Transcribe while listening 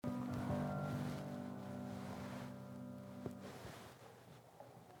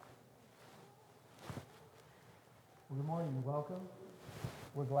Good morning. Welcome.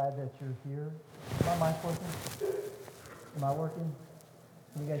 We're glad that you're here. Is my mic working? Am I working?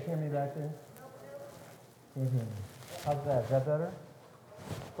 Can you guys hear me back there? Can't hear me. How's that? Is that better?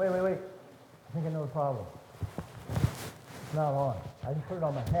 Wait. I think I know the problem. It's not on. I just put it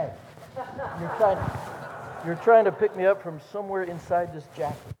on my head. You're trying to pick me up from somewhere inside this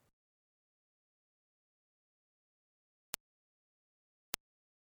jacket.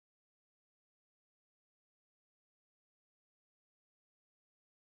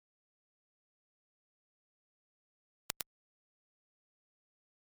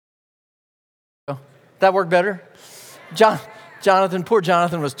 That worked better? Poor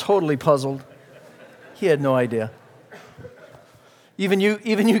Jonathan was totally puzzled. He had no idea. Even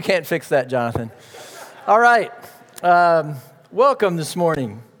you can't fix that, Jonathan. All right. Welcome this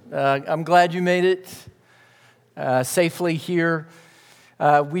morning. I'm glad you made it safely here.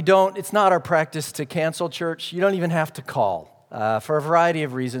 It's not our practice to cancel church. You don't even have to call for a variety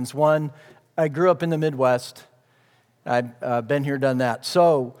of reasons. One, I grew up in the Midwest. I've been here, done that.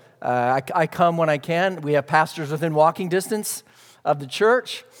 So I come when I can. We have pastors within walking distance of the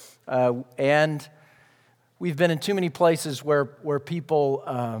church, and we've been in too many places where people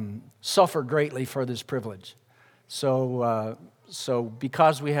suffer greatly for this privilege. So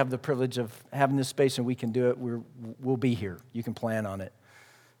because we have the privilege of having this space and we can do it, we'll be here. You can plan on it.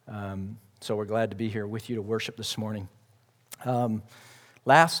 So we're glad to be here with you to worship this morning.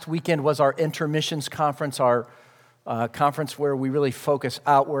 Last weekend was our Intermissions Conference, our conference where we really focus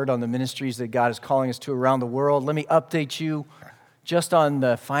outward on the ministries that God is calling us to around the world. Let me update you just on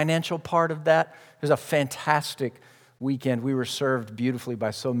the financial part of that. It was a fantastic weekend. We were served beautifully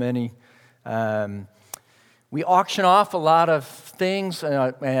by so many. We auction off a lot of things,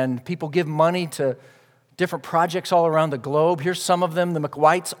 and people give money to different projects all around the globe. Here's some of them. The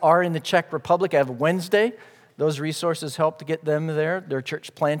McWhites are in the Czech Republic. I have Wednesday. Those resources help to get them there. Their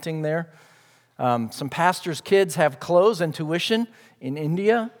church planting there. Some pastors' kids have clothes and tuition in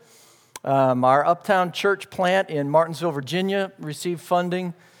India. Our Uptown Church plant in Martinsville, Virginia received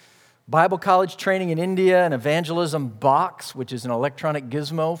funding. Bible college training in India, an evangelism box, which is an electronic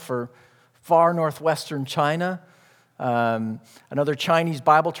gizmo for far northwestern China. Another Chinese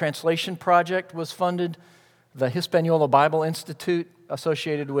Bible translation project was funded. The Hispaniola Bible Institute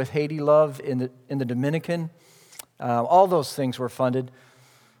associated with Haiti Love in the Dominican. All those things were funded.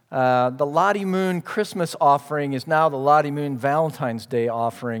 The Lottie Moon Christmas offering is now the Lottie Moon Valentine's Day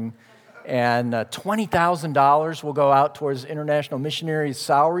offering, and $20,000 will go out towards international missionaries'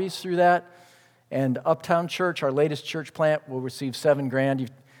 salaries through that. And Uptown Church, our latest church plant, will receive $7,000. You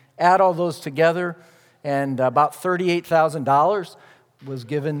add all those together, and about $38,000 was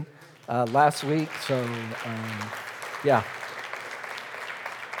given last week. So, yeah.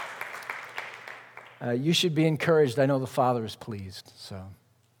 You should be encouraged. I know the Father is pleased. So.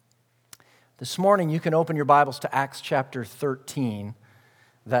 This morning, you can open your Bibles to Acts chapter 13.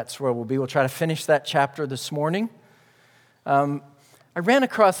 That's where we'll be. We'll try to finish that chapter this morning. I ran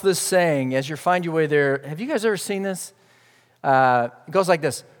across this saying, as you find your way there. Have you guys ever seen this? It goes like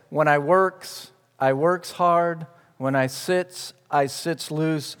this. When I works hard. When I sits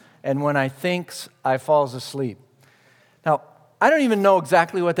loose. And when I thinks, I falls asleep. Now, I don't even know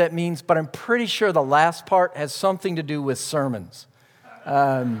exactly what that means, but I'm pretty sure the last part has something to do with sermons.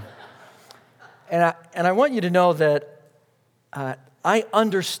 And I want you to know that I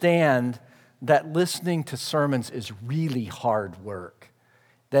understand that listening to sermons is really hard work,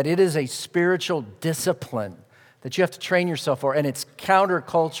 that it is a spiritual discipline that you have to train yourself for, and it's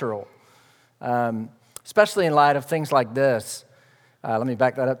countercultural, especially in light of things like this. Let me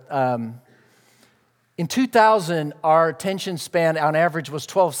back that up. In 2000, our attention span on average was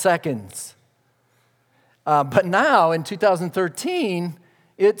 12 seconds. But now, in 2013,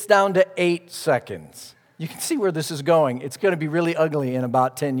 it's down to 8 seconds. You can see where this is going. It's going to be really ugly in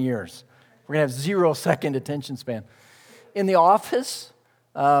about 10 years. We're going to have 0-second attention span. In the office,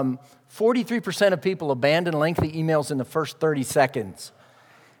 43% of people abandon lengthy emails in the first 30 seconds.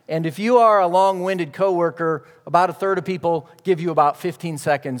 And if you are a long-winded coworker, about a third of people give you about 15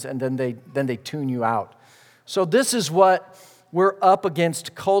 seconds, and then they tune you out. So this is what we're up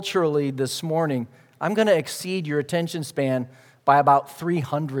against culturally this morning. I'm going to exceed your attention span by about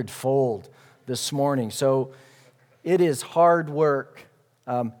 300-fold this morning. So it is hard work.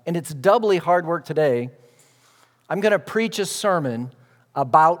 And it's doubly hard work today. I'm going to preach a sermon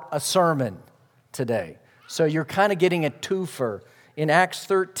about a sermon today. So you're kind of getting a twofer. In Acts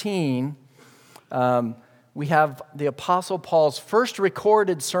 13, we have the Apostle Paul's first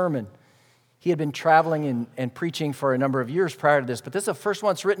recorded sermon. He had been traveling and preaching for a number of years prior to this, but this is the first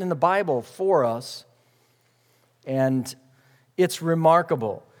one that's written in the Bible for us. And it's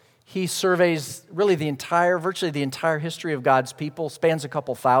remarkable. He surveys really virtually the entire history of God's people, spans a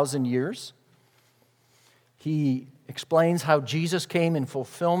couple thousand years. He explains how Jesus came in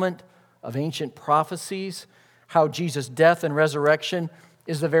fulfillment of ancient prophecies, how Jesus' death and resurrection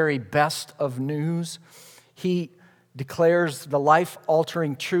is the very best of news. He declares the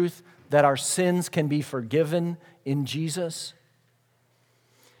life-altering truth that our sins can be forgiven in Jesus.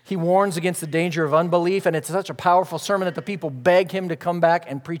 He warns against the danger of unbelief, and it's such a powerful sermon that the people beg him to come back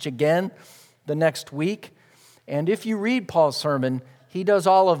and preach again the next week. And if you read Paul's sermon, he does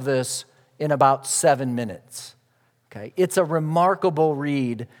all of this in about 7 minutes. Okay, it's a remarkable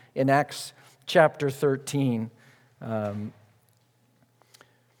read in Acts chapter 13. But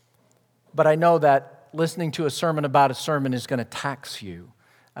I know that listening to a sermon about a sermon is going to tax you,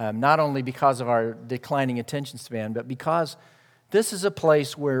 not only because of our declining attention span, but because this is a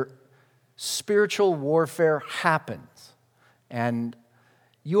place where spiritual warfare happens. And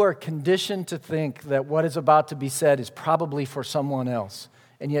you are conditioned to think that what is about to be said is probably for someone else.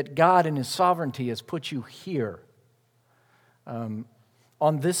 And yet God in His sovereignty has put you here on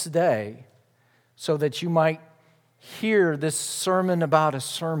this day so that you might hear this sermon about a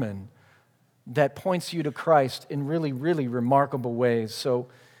sermon that points you to Christ in really, really remarkable ways. So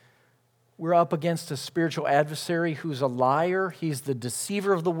we're up against a spiritual adversary who's a liar. He's the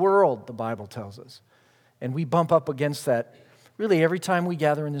deceiver of the world, the Bible tells us. And we bump up against that really every time we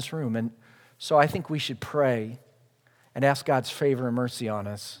gather in this room. And so I think we should pray and ask God's favor and mercy on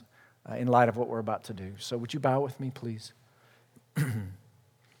us in light of what we're about to do. So would you bow with me, please?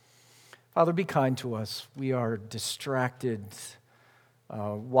 Father, be kind to us. We are distracted,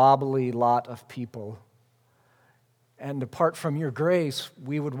 wobbly lot of people. And apart from your grace,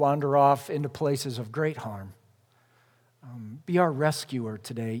 we would wander off into places of great harm. Be our rescuer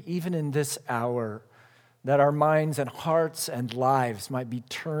today, even in this hour, that our minds and hearts and lives might be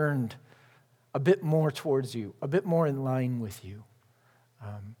turned a bit more towards you, a bit more in line with you.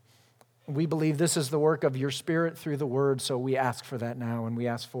 We believe this is the work of your Spirit through the Word, so we ask for that now, and we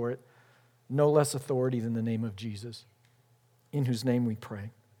ask for it no less authority than the name of Jesus, in whose name we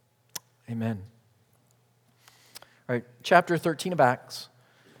pray. Amen. All right, chapter 13 of Acts.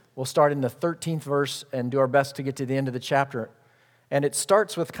 We'll start in the 13th verse and do our best to get to the end of the chapter. And it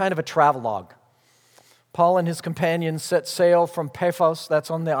starts with kind of a travelogue. Paul and his companions set sail from Paphos,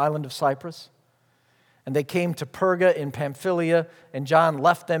 that's on the island of Cyprus. And they came to Perga in Pamphylia, and John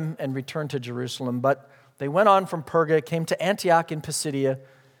left them and returned to Jerusalem. But they went on from Perga, came to Antioch in Pisidia,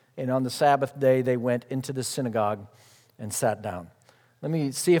 and on the Sabbath day they went into the synagogue and sat down. Let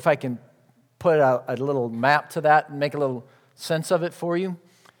me see if I can put a little map to that and make a little sense of it for you.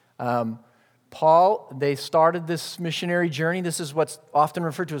 Paul, they started this missionary journey. This is what's often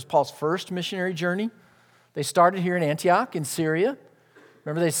referred to as Paul's first missionary journey. They started here in Antioch in Syria.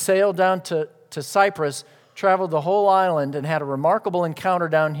 Remember, they sailed down to Cyprus, traveled the whole island, and had a remarkable encounter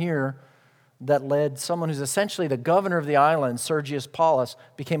down here that led someone who's essentially the governor of the island, Sergius Paulus,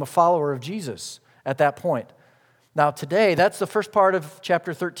 became a follower of Jesus at that point. Now today, that's the first part of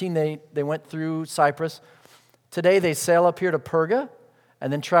chapter 13. They went through Cyprus. Today they sail up here to Perga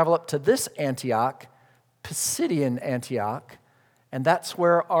and then travel up to this Antioch, Pisidian Antioch, and that's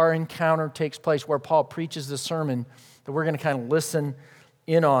where our encounter takes place, where Paul preaches the sermon that we're going to kind of listen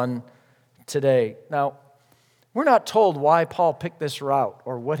in on today. Now, we're not told why Paul picked this route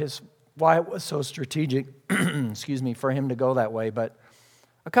or why it was so strategic, for him to go that way, but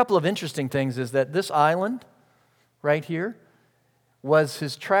a couple of interesting things is that this island right here was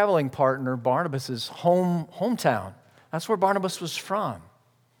his traveling partner Barnabas' hometown. That's where Barnabas was from.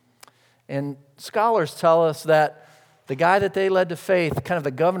 And scholars tell us that the guy that they led to faith, kind of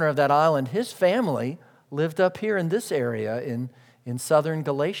the governor of that island, his family lived up here in this area in southern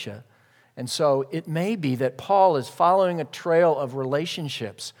Galatia. And so it may be that Paul is following a trail of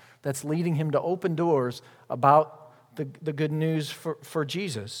relationships that's leading him to open doors about the good news for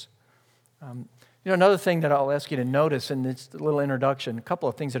Jesus. Another thing that I'll ask you to notice in this little introduction, a couple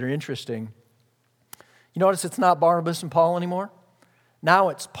of things that are interesting. You notice it's not Barnabas and Paul anymore. Now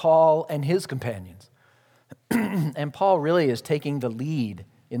it's Paul and his companions. And Paul really is taking the lead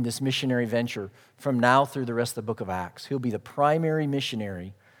in this missionary venture from now through the rest of the book of Acts. He'll be the primary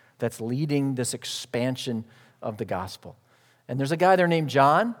missionary that's leading this expansion of the gospel. And there's a guy there named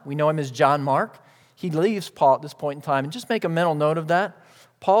John. We know him as John Mark. He leaves Paul at this point in time. And just make a mental note of that.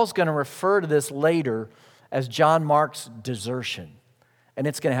 Paul's going to refer to this later as John Mark's desertion. And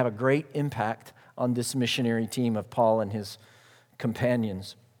it's going to have a great impact on this missionary team of Paul and his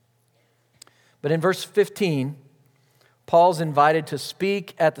companions. But in verse 15, Paul's invited to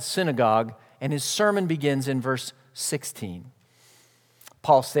speak at the synagogue and his sermon begins in verse 16.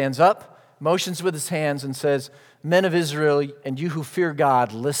 Paul stands up, motions with his hands, and says, "Men of Israel, and you who fear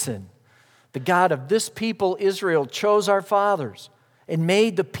God, listen. The God of this people, Israel, chose our fathers and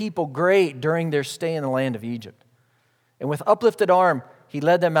made the people great during their stay in the land of Egypt. And with uplifted arm, he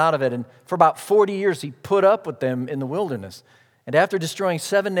led them out of it. And for about 40 years, he put up with them in the wilderness. And after destroying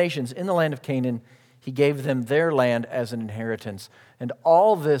 7 nations in the land of Canaan, he gave them their land as an inheritance. And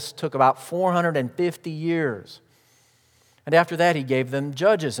all this took about 450 years. And after that, he gave them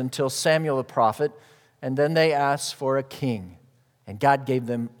judges until Samuel the prophet. And then they asked for a king. And God gave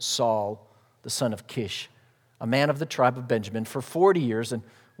them Saul, the son of Kish, a man of the tribe of Benjamin, for 40 years. And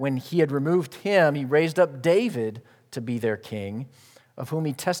when he had removed him, he raised up David to be their king, of whom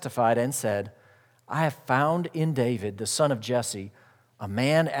he testified and said, I have found in David, the son of Jesse, a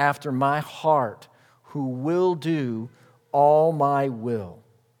man after my heart who will do all my will."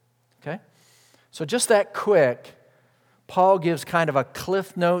 Okay? So just that quick, Paul gives kind of a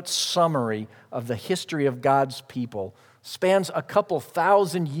Cliff Notes summary of the history of God's people. Spans a couple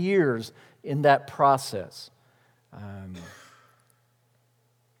thousand years in that process.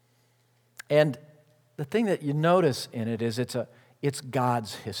 And the thing that you notice in it is it's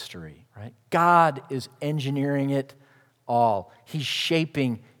God's history, right? God is engineering it all. He's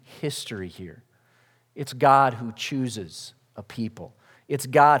shaping history here. It's God who chooses a people. It's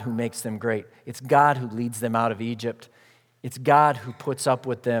God who makes them great. It's God who leads them out of Egypt. It's God who puts up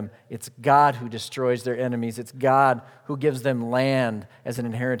with them. It's God who destroys their enemies. It's God who gives them land as an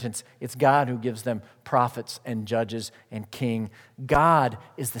inheritance. It's God who gives them prophets and judges and king. God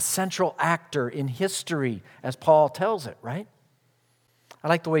is the central actor in history, as Paul tells it, right? I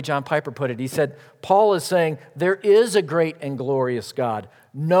like the way John Piper put it. He said, Paul is saying, there is a great and glorious God.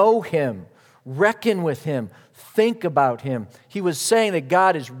 Know him. Reckon with him. Think about him. He was saying that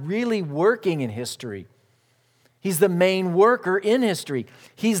God is really working in history. He's the main worker in history.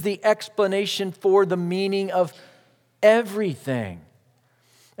 He's the explanation for the meaning of everything.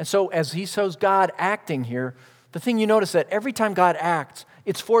 And so as he shows God acting here, the thing you notice that every time God acts,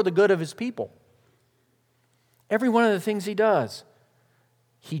 it's for the good of his people. Every one of the things he does.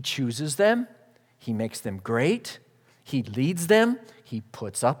 He chooses them. He makes them great. He leads them. He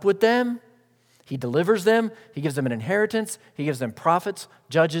puts up with them. He delivers them. He gives them an inheritance. He gives them prophets,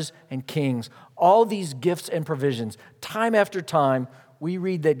 judges, and kings. All these gifts and provisions. Time after time, we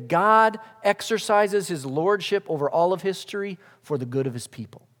read that God exercises his lordship over all of history for the good of his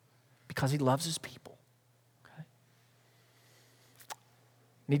people because he loves his people. Okay?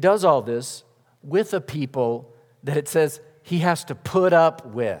 And he does all this with a people that it says he has to put up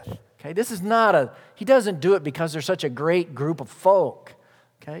with. Okay? This is not he doesn't do it because they're such a great group of folk.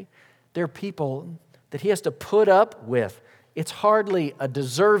 Okay? They're people that he has to put up with. It's hardly a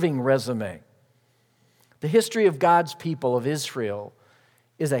deserving resume. The history of God's people, of Israel,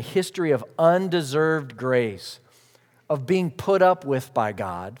 is a history of undeserved grace, of being put up with by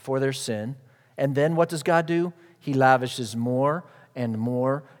God for their sin. And then what does God do? He lavishes more and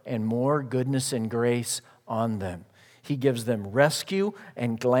more and more goodness and grace on them. He gives them rescue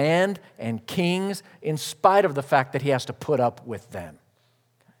and land and kings in spite of the fact that he has to put up with them.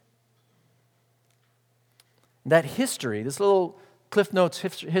 That history, this little Cliff Notes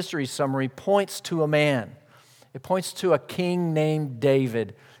history summary, points to a man. It points to a king named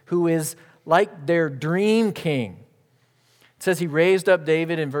David, who is like their dream king. It says he raised up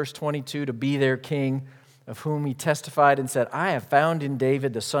David in verse 22 to be their king, of whom he testified and said, I have found in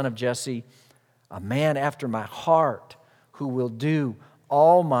David, the son of Jesse, a man after my heart who will do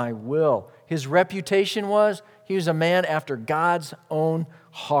all my will. His reputation was he was a man after God's own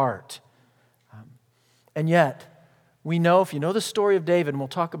heart. And yet, we know, if you know the story of David, and we'll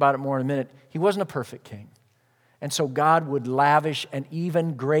talk about it more in a minute, he wasn't a perfect king. And so God would lavish an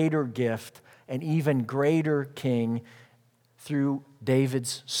even greater gift, an even greater king through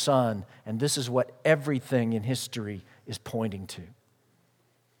David's son. And this is what everything in history is pointing to.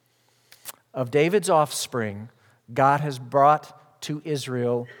 Of David's offspring, God has brought to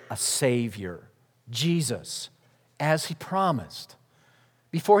Israel a Savior, Jesus, as he promised.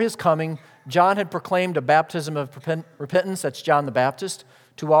 Before his coming, John had proclaimed a baptism of repentance, that's John the Baptist,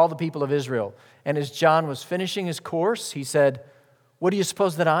 to all the people of Israel. And as John was finishing his course, he said, what do you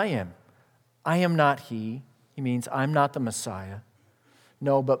suppose that I am? I am not he. He means, I'm not the Messiah.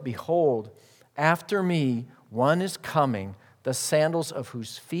 No, but behold, after me one is coming, the sandals of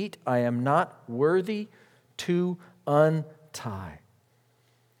whose feet I am not worthy to untie.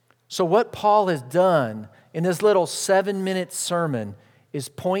 So what Paul has done in this little 7-minute sermon is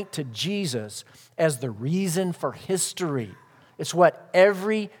point to Jesus as the reason for history, It's what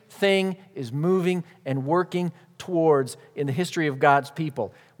everything is moving and working towards in the history of God's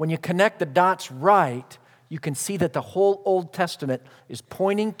people. When you connect the dots right, you can see that the whole Old Testament is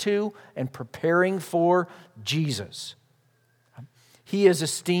pointing to and preparing for Jesus. He is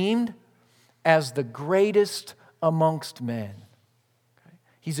esteemed as the greatest amongst men.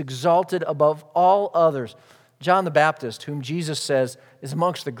 He's exalted above all others. John the Baptist, whom Jesus says is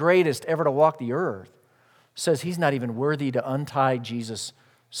amongst the greatest ever to walk the earth, says he's not even worthy to untie Jesus'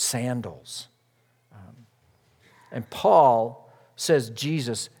 sandals. And Paul says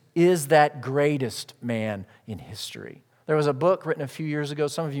Jesus is that greatest man in history. There was a book written a few years ago,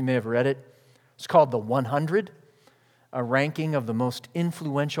 some of you may have read it. It's called The 100, a ranking of the most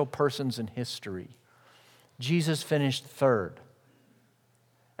influential persons in history. Jesus finished third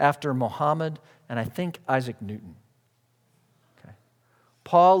after Muhammad and I think Isaac Newton. Okay.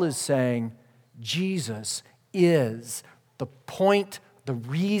 Paul is saying Jesus is the point, the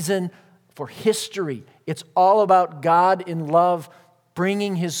reason for history. It's all about God in love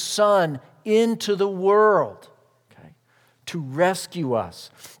bringing His Son into the world, okay, to rescue us.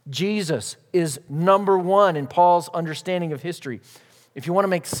 Jesus is number one in Paul's understanding of history. If you want to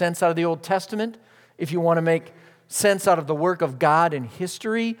make sense out of the Old Testament, if you want to make sense out of the work of God in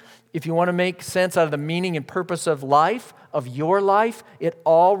history, if you want to make sense out of the meaning and purpose of life, of your life, it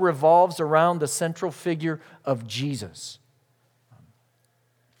all revolves around the central figure of Jesus.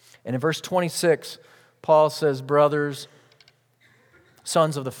 And in verse 26, Paul says, brothers,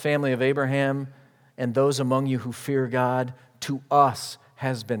 sons of the family of Abraham, and those among you who fear God, to us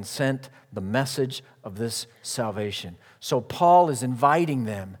has been sent the message of this salvation. So Paul is inviting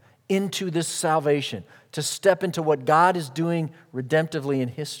them into this salvation, to step into what God is doing redemptively in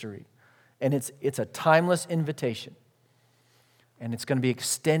history. And it's a timeless invitation. And it's going to be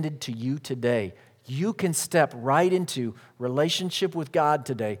extended to you today. You can step right into relationship with God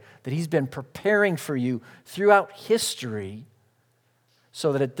today that He's been preparing for you throughout history,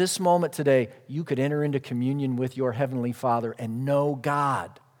 so that at this moment today, you could enter into communion with your Heavenly Father and know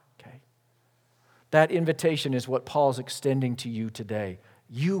God. Okay? That invitation is what Paul's extending to you today.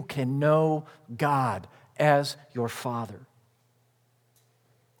 You can know God as your Father.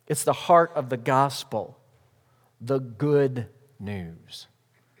 It's the heart of the gospel, the good news.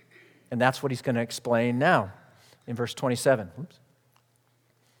 And that's what he's going to explain now in verse 27. Oops.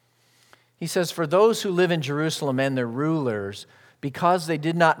 He says, for those who live in Jerusalem and their rulers, because they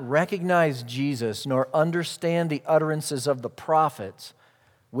did not recognize Jesus nor understand the utterances of the prophets,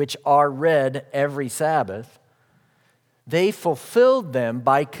 which are read every Sabbath, they fulfilled them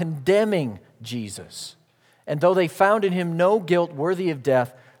by condemning Jesus. And though they found in him no guilt worthy of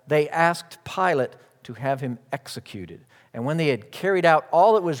death, they asked Pilate to have him executed. And when they had carried out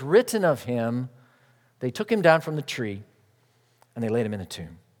all that was written of him, they took him down from the tree and they laid him in a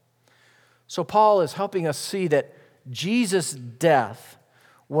tomb. So Paul is helping us see that Jesus' death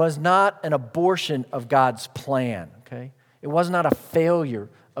was not an abortion of God's plan, okay? It was not a failure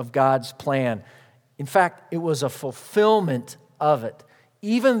of God's plan. In fact, it was a fulfillment of it.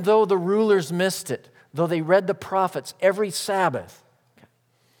 Even though the rulers missed it, though they read the prophets every Sabbath,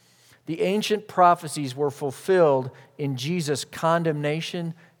 the ancient prophecies were fulfilled in Jesus'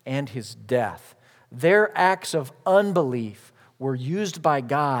 condemnation and his death. Their acts of unbelief were used by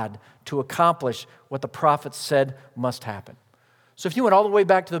God to accomplish what the prophets said must happen. So if you went all the way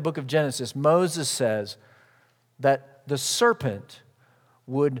back to the book of Genesis, Moses says that the serpent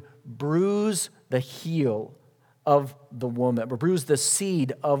would bruise the heel of the woman, or bruise the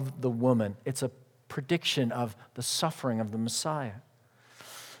seed of the woman. It's a prediction of the suffering of the Messiah.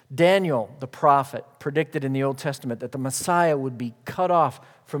 Daniel, the prophet, predicted in the Old Testament that the Messiah would be cut off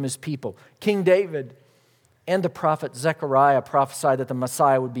from his people. King David and the prophet Zechariah prophesied that the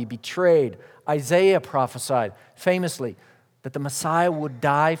Messiah would be betrayed. Isaiah prophesied famously that the Messiah would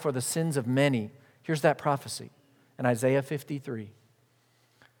die for the sins of many. Here's that prophecy in Isaiah 53.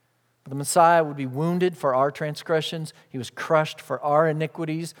 The Messiah would be wounded for our transgressions. He was crushed for our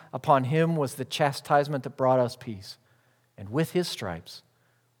iniquities. Upon him was the chastisement that brought us peace. And with his stripes,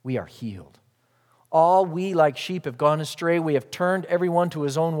 we are healed. All we like sheep have gone astray. We have turned everyone to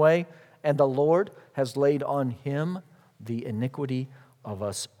his own way, and the Lord has laid on him the iniquity of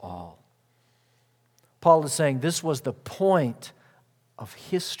us all. Paul is saying this was the point of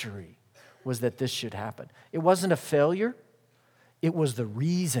history, was that this should happen. It wasn't a failure. It was the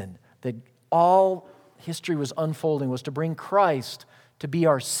reason that all history was unfolding, was to bring Christ to be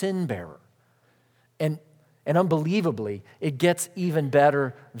our sin bearer. And unbelievably, it gets even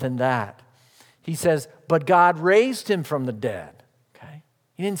better than that. He says, but God raised him from the dead. Okay?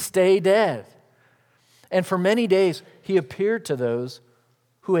 He didn't stay dead. And for many days he appeared to those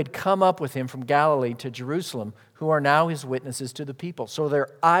who had come up with him from Galilee to Jerusalem, who are now his witnesses to the people. So they're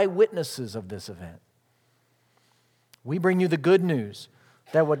eyewitnesses of this event. We bring you the good news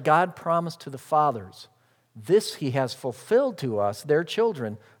that what God promised to the fathers, this he has fulfilled to us, their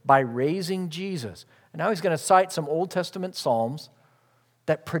children, by raising Jesus. And now he's going to cite some Old Testament psalms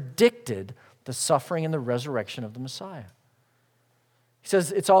that predicted the suffering and the resurrection of the Messiah. He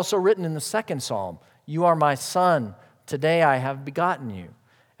says, it's also written in the second psalm, "You are my son, today I have begotten you."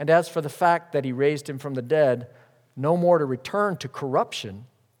 And as for the fact that he raised him from the dead, no more to return to corruption,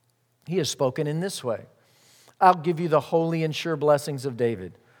 he has spoken in this way, "I'll give you the holy and sure blessings of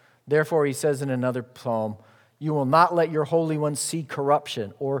David." Therefore, he says in another psalm, "You will not let your Holy One see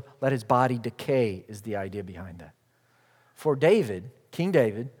corruption," or let his body decay, is the idea behind that. For David, King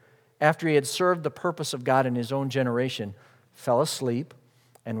David, after he had served the purpose of God in his own generation, fell asleep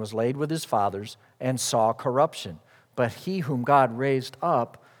and was laid with his fathers and saw corruption. But he whom God raised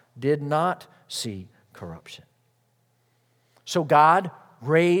up did not see corruption. So God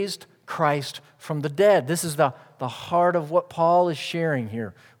raised Christ from the dead. This is the heart of what Paul is sharing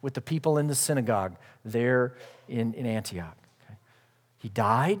here with the people in the synagogue there in Antioch. Okay? He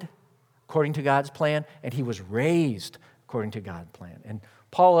died according to God's plan, and he was raised according to God's plan. And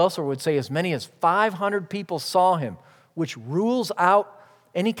Paul also would say as many as 500 people saw him, which rules out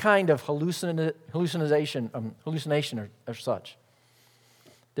any kind of hallucination or such.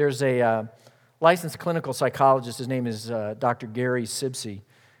 There's a licensed clinical psychologist, his name is Dr. Gary Sibsey,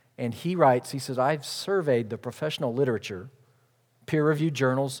 and he writes, he says, "I've surveyed the professional literature, peer-reviewed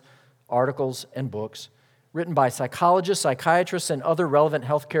journals, articles, and books written by psychologists, psychiatrists, and other relevant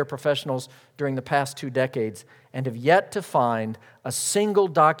healthcare professionals during the past 2 decades, and have yet to find a single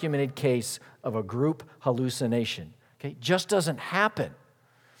documented case of a group hallucination." Okay, just doesn't happen.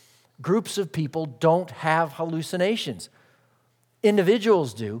 Groups of people don't have hallucinations.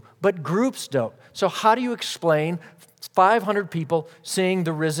 Individuals do, but groups don't. So how do you explain 500 people seeing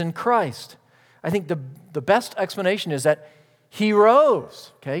the risen Christ? I think the best explanation is that he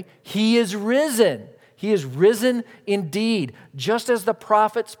rose, okay? He is risen. He is risen indeed. Just as the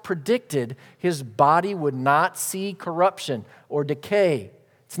prophets predicted, his body would not see corruption or decay.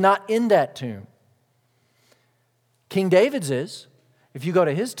 It's not in that tomb. King David's is. If you go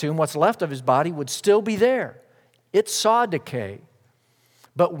to his tomb, what's left of his body would still be there. It saw decay.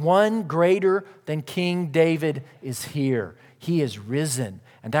 But one greater than King David is here. He is risen,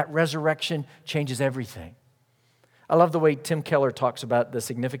 and that resurrection changes everything. I love the way Tim Keller talks about the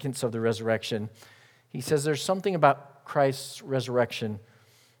significance of the resurrection. He says there's something about Christ's resurrection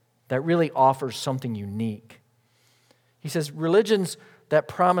that really offers something unique. He says religions that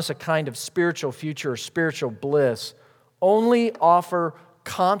promise a kind of spiritual future or spiritual bliss only offer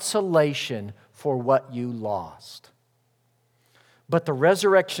consolation for what you lost. But the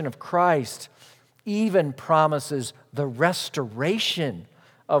resurrection of Christ even promises the restoration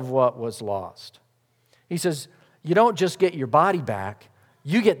of what was lost. He says, you don't just get your body back,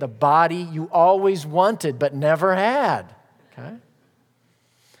 you get the body you always wanted but never had. Okay?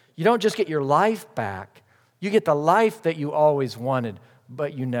 You don't just get your life back, you get the life that you always wanted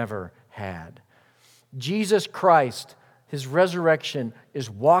but you never had. Jesus Christ, his resurrection, is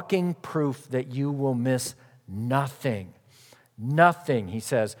walking proof that you will miss nothing. Nothing, he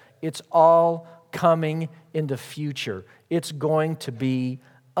says. It's all coming in the future. It's going to be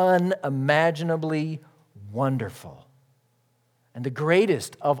unimaginably wonderful. And the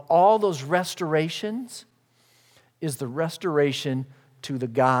greatest of all those restorations is the restoration to the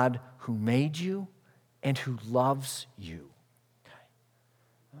God who made you and who loves you.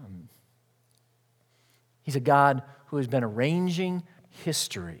 He's a God who has been arranging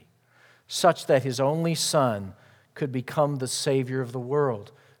history such that his only Son could become the Savior of the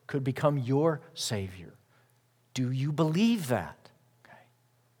world, could become your Savior. Do you believe that? Okay.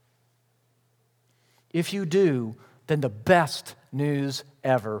 If you do, then the best news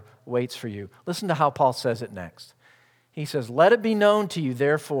ever waits for you. Listen to how Paul says it next. He says, "Let it be known to you,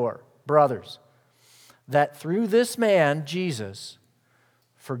 therefore, brothers, that through this man, Jesus,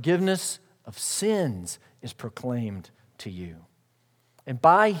 forgiveness of sins is proclaimed to you. And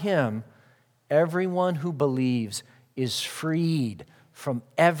by him, everyone who believes is freed from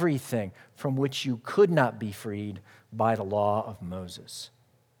everything from which you could not be freed by the law of Moses."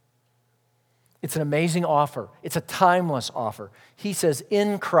 It's an amazing offer. It's a timeless offer. He says,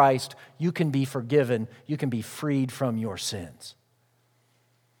 in Christ, you can be forgiven. You can be freed from your sins.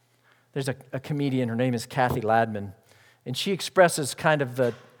 There's a comedian, her name is Kathy Ladman, and she expresses kind of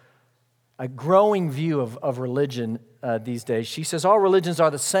a growing view of religion these days. She says, all religions are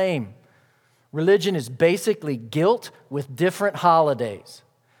the same. Religion is basically guilt with different holidays.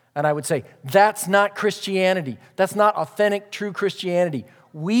 And I would say, that's not Christianity. That's not authentic, true Christianity.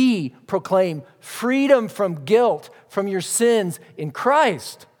 We proclaim freedom from guilt, from your sins in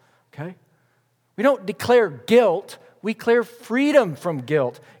Christ. Okay? We don't declare guilt. We declare freedom from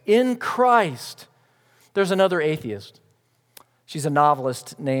guilt in Christ. There's another atheist. She's a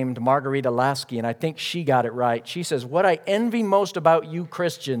novelist named Margarita Lasky, and I think she got it right. She says, "What I envy most about you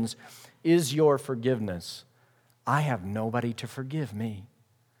Christians is your forgiveness. I have nobody to forgive me."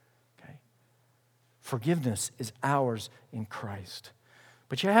 Okay? Forgiveness is ours in Christ.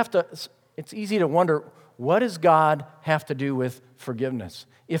 But it's easy to wonder, what does God have to do with forgiveness?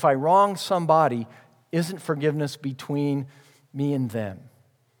 If I wrong somebody, isn't forgiveness between me and them?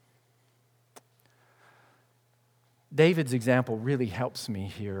 David's example really helps me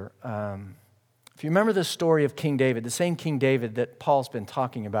here. If you remember the story of King David, the same King David that Paul's been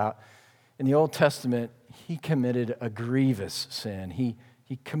talking about, in the Old Testament, he committed a grievous sin. He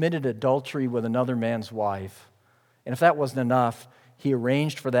committed adultery with another man's wife. And if that wasn't enough, he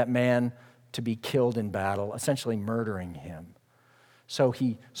arranged for that man to be killed in battle, essentially murdering him. So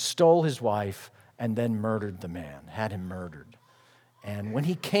he stole his wife and then murdered the man, had him murdered. And when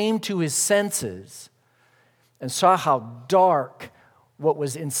he came to his senses and saw how dark what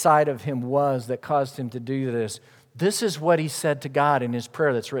was inside of him was that caused him to do this, this is what he said to God in his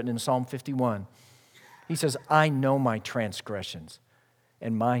prayer that's written in Psalm 51. He says, "I know my transgressions,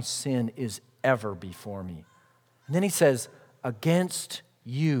 and my sin is ever before me." And then he says, "Against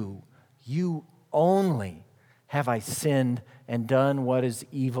you, you only have I sinned and done what is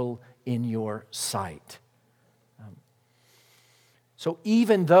evil in your sight." So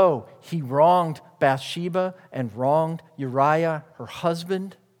even though he wronged Bathsheba and wronged Uriah, her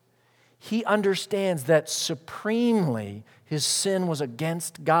husband, he understands that supremely his sin was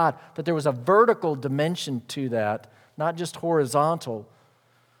against God, that there was a vertical dimension to that, not just horizontal,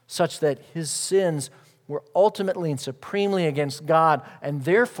 such that his sins were ultimately and supremely against God, and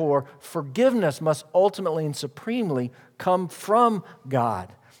therefore forgiveness must ultimately and supremely come from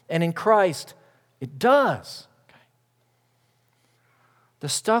God. And in Christ, it does. The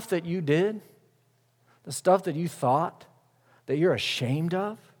stuff that you did, the stuff that you thought that you're ashamed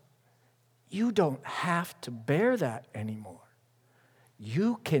of, you don't have to bear that anymore.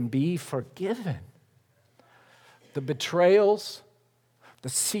 You can be forgiven. The betrayals, the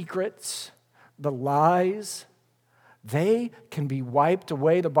secrets, the lies, they can be wiped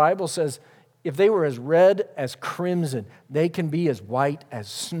away. The Bible says if they were as red as crimson, they can be as white as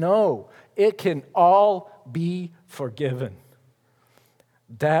snow. It can all be forgiven.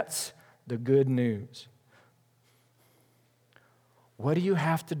 That's the good news. What do you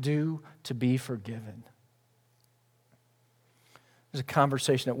have to do to be forgiven? There's a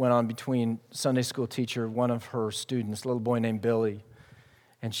conversation that went on between Sunday school teacher, one of her students, a little boy named Billy,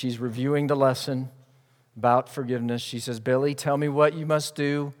 and she's reviewing the lesson about forgiveness. She says, "Billy, tell me what you must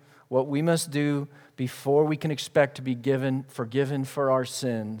do, what we must do before we can expect to be forgiven for our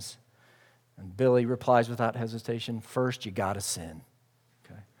sins." And Billy replies without hesitation, "First, you got to sin."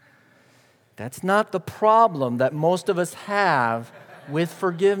 That's not the problem that most of us have with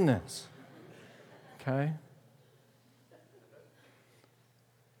forgiveness. Okay?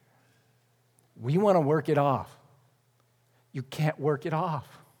 We want to work it off. You can't work it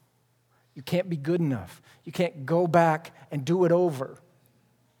off. You can't be good enough. You can't go back and do it over.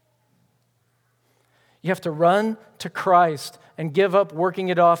 You have to run to Christ and give up working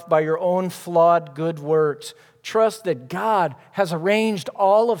it off by your own flawed good works. Trust that God has arranged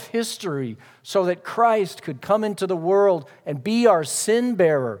all of history so that Christ could come into the world and be our sin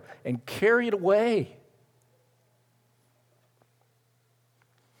bearer and carry it away.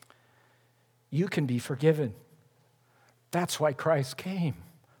 You can be forgiven. That's why Christ came.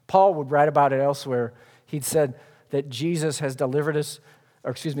 Paul would write about it elsewhere. He'd said that Jesus has delivered us,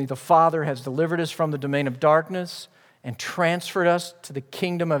 the Father has delivered us from the domain of darkness and transferred us to the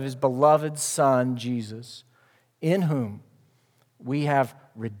kingdom of his beloved Son, Jesus, in whom we have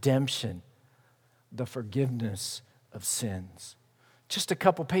redemption, the forgiveness of sins. Just a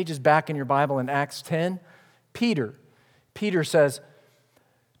couple pages back in your Bible in Acts 10, Peter says,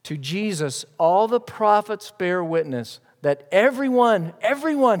 "To Jesus, all the prophets bear witness that everyone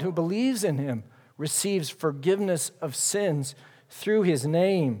who believes in him receives forgiveness of sins through his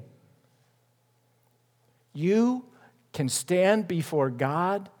name." You can stand before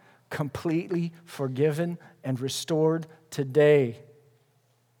God completely forgiven and restored today.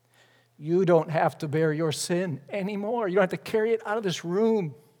 You don't have to bear your sin anymore. You don't have to carry it out of this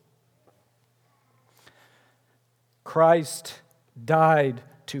room. Christ died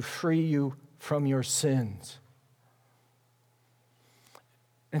to free you from your sins.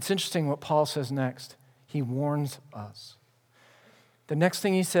 It's interesting what Paul says next. He warns us. The next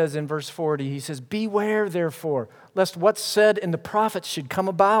thing he says in verse 40, he says, "Beware, therefore, lest what's said in the prophets should come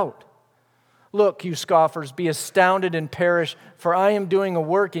about. Look, you scoffers, be astounded and perish, for I am doing a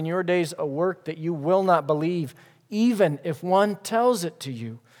work in your days, a work that you will not believe, even if one tells it to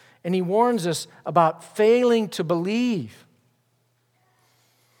you." And he warns us about failing to believe.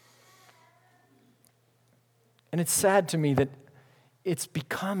 And it's sad to me that it's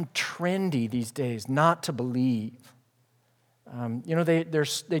become trendy these days not to believe.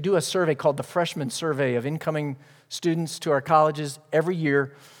 They do a survey called the Freshman Survey of incoming students to our colleges every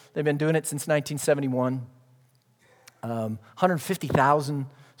year. They've been doing it since 1971. 150,000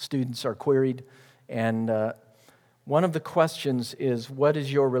 students are queried. And one of the questions is, what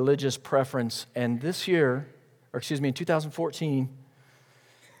is your religious preference? And this year, in 2014,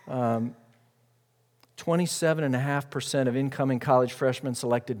 27.5% of incoming college freshmen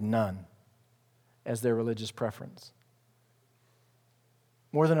selected none as their religious preference.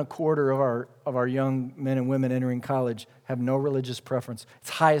 More than a quarter of our young men and women entering college have no religious preference. It's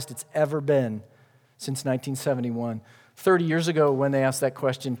highest it's ever been since 1971. 30 years ago, when they asked that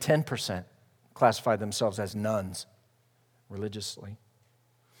question, 10% classified themselves as nones religiously.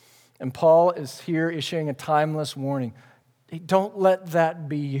 And Paul is here issuing a timeless warning. Don't let that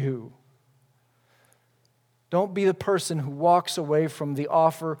be you. Don't be the person who walks away from the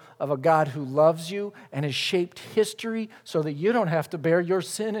offer of a God who loves you and has shaped history so that you don't have to bear your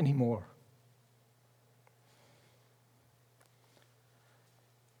sin anymore.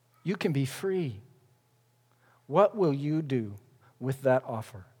 You can be free. What will you do with that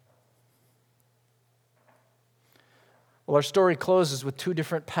offer? Well, our story closes with two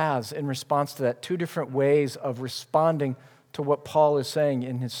different paths in response to that, two different ways of responding to what Paul is saying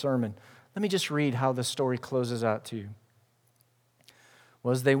in his sermon. Let me just read how the story closes out to you.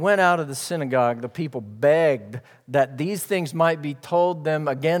 Well, as they went out of the synagogue, the people begged that these things might be told them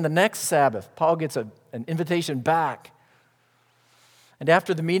again the next Sabbath. Paul gets an invitation back. And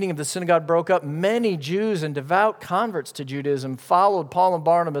after the meeting of the synagogue broke up, many Jews and devout converts to Judaism followed Paul and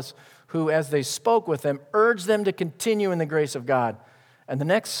Barnabas, who, as they spoke with them, urged them to continue in the grace of God. And the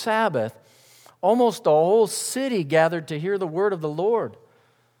next Sabbath, almost the whole city gathered to hear the word of the Lord.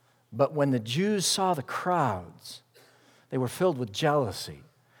 But when the Jews saw the crowds, they were filled with jealousy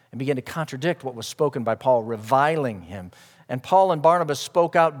and began to contradict what was spoken by Paul, reviling him. And Paul and Barnabas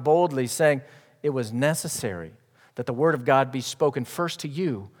spoke out boldly, saying, "It was necessary that the word of God be spoken first to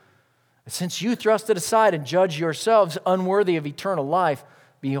you. Since you thrust it aside and judge yourselves unworthy of eternal life,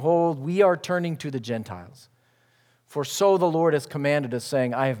 behold, we are turning to the Gentiles. For so the Lord has commanded us,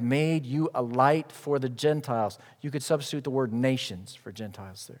 saying, I have made you a light for the Gentiles." You could substitute the word nations for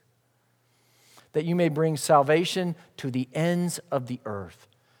Gentiles there. "That you may bring salvation to the ends of the earth."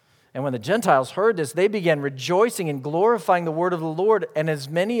 And when the Gentiles heard this, they began rejoicing and glorifying the word of the Lord, and as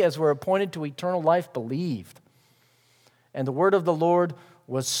many as were appointed to eternal life believed. And the word of the Lord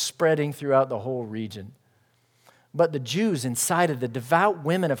was spreading throughout the whole region. But the Jews incited the devout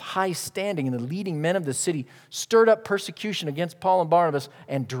women of high standing and the leading men of the city, stirred up persecution against Paul and Barnabas,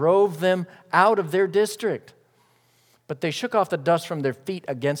 and drove them out of their district. But they shook off the dust from their feet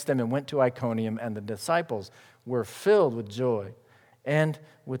against them and went to Iconium, and the disciples were filled with joy and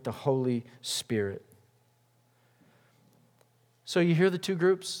with the Holy Spirit. So you hear the two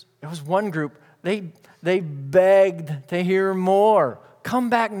groups? There was one group, they begged to hear more. Come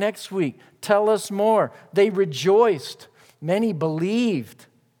back next week. Tell us more. They rejoiced. Many believed.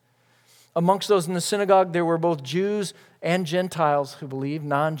 Amongst those in the synagogue, there were both Jews and Gentiles who believed,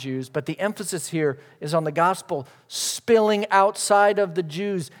 non-Jews. But the emphasis here is on the gospel spilling outside of the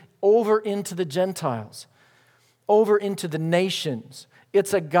Jews over into the Gentiles, over into the nations.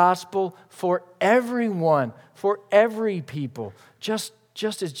 It's a gospel for everyone, for every people, just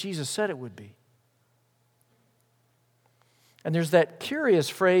as Jesus said it would be. And there's that curious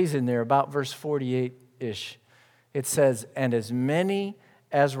phrase in there about verse 48-ish. It says, "And as many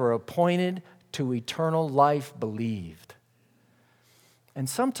as were appointed to eternal life believed." And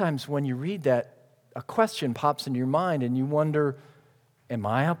sometimes when you read that, a question pops into your mind and you wonder, am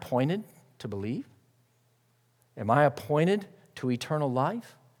I appointed to believe? Am I appointed to eternal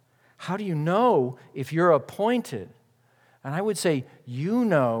life? How do you know if you're appointed? And I would say you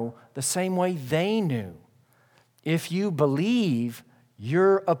know the same way they knew. If you believe,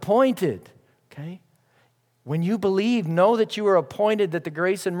 you're appointed, okay? When you believe, know that you are appointed, that the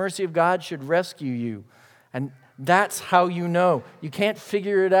grace and mercy of God should rescue you. And that's how you know. You can't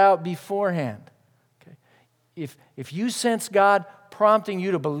figure it out beforehand. Okay? If you sense God prompting you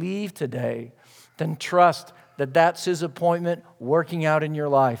to believe today, then trust that that's His appointment working out in your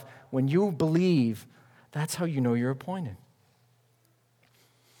life. When you believe, that's how you know you're appointed.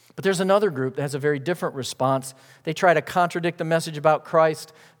 But there's another group that has a very different response. They try to contradict the message about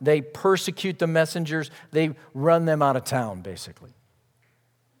Christ. They persecute the messengers. They run them out of town, basically.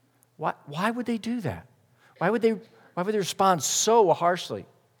 Why would they do that? Why would they respond so harshly?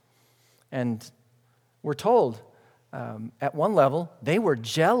 And we're told, at one level, they were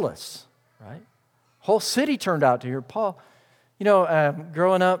jealous, right? Whole city turned out to hear Paul. You know,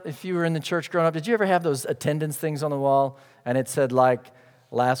 growing up, if you were in the church growing up, did you ever have those attendance things on the wall? And it said like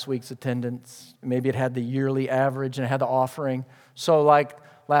last week's attendance. Maybe it had the yearly average and it had the offering. So like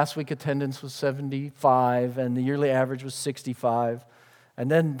last week attendance was 75 and the yearly average was 65. And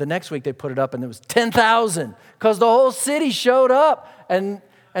then the next week they put it up and it was 10,000 because the whole city showed up and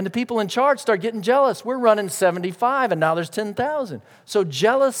the people in charge start getting jealous. We're running 75 and now there's 10,000. So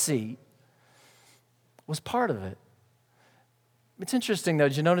jealousy was part of it. It's interesting though.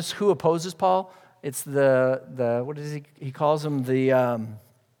 Did you notice who opposes Paul? It's the what is he calls them? The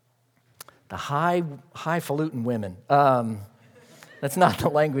highfalutin women. That's not the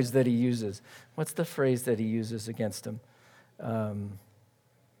language that he uses. What's the phrase that he uses against them?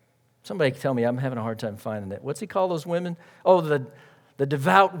 Somebody tell me. I'm having a hard time finding it. What's he call those women? Oh, the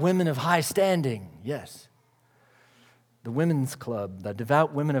devout women of high standing. Yes. The women's club, the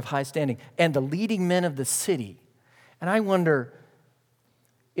devout women of high standing, and the leading men of the city. And I wonder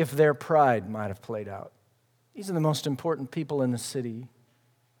if their pride might have played out. These are the most important people in the city.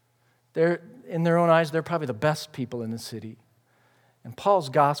 In their own eyes, they're probably the best people in the city. And Paul's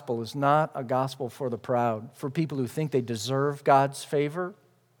gospel is not a gospel for the proud, for people who think they deserve God's favor.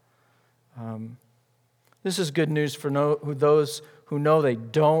 This is good news for those who know they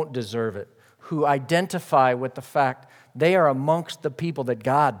don't deserve it, who identify with the fact they are amongst the people that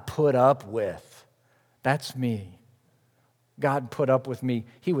God put up with. That's me. God put up with me.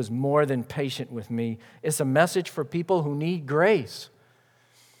 He was more than patient with me. It's a message for people who need grace.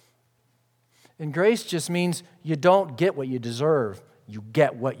 And grace just means you don't get what you deserve. You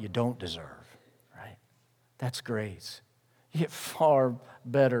get what you don't deserve, right? That's grace. You get far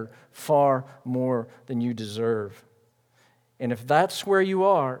better, far more than you deserve. And if that's where you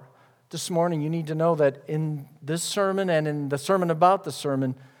are this morning, you need to know that in this sermon and in the sermon about the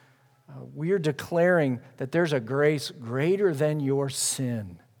sermon, we are declaring that there's a grace greater than your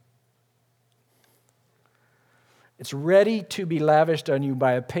sin. It's ready to be lavished on you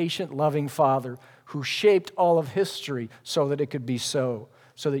by a patient, loving Father who shaped all of history so that it could be so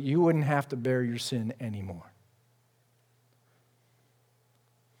that you wouldn't have to bear your sin anymore.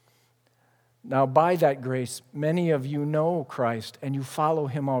 Now, by that grace, many of you know Christ and you follow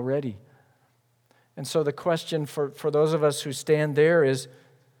Him already. And so the question for those of us who stand there is,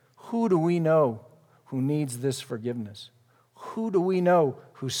 who do we know who needs this forgiveness? Who do we know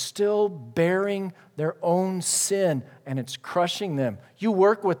who's still bearing their own sin and it's crushing them? You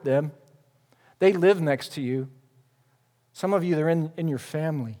work with them. They live next to you. Some of you, they're in your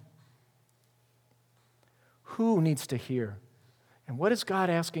family. Who needs to hear? And what is God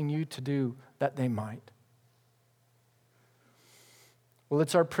asking you to do that they might? Well,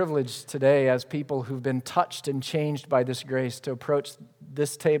 it's our privilege today as people who've been touched and changed by this grace to approach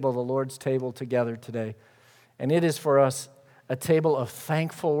this table, the Lord's table, together today. And it is for us a table of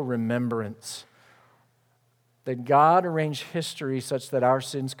thankful remembrance that God arranged history such that our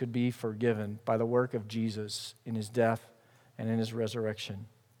sins could be forgiven by the work of Jesus in His death and in His resurrection.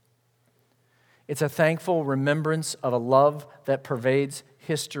 It's a thankful remembrance of a love that pervades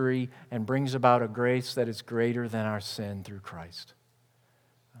history and brings about a grace that is greater than our sin through Christ.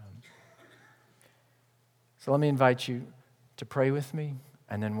 So let me invite you to pray with me,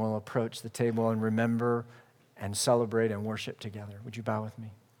 and then we'll approach the table and remember and celebrate and worship together. Would you bow with me?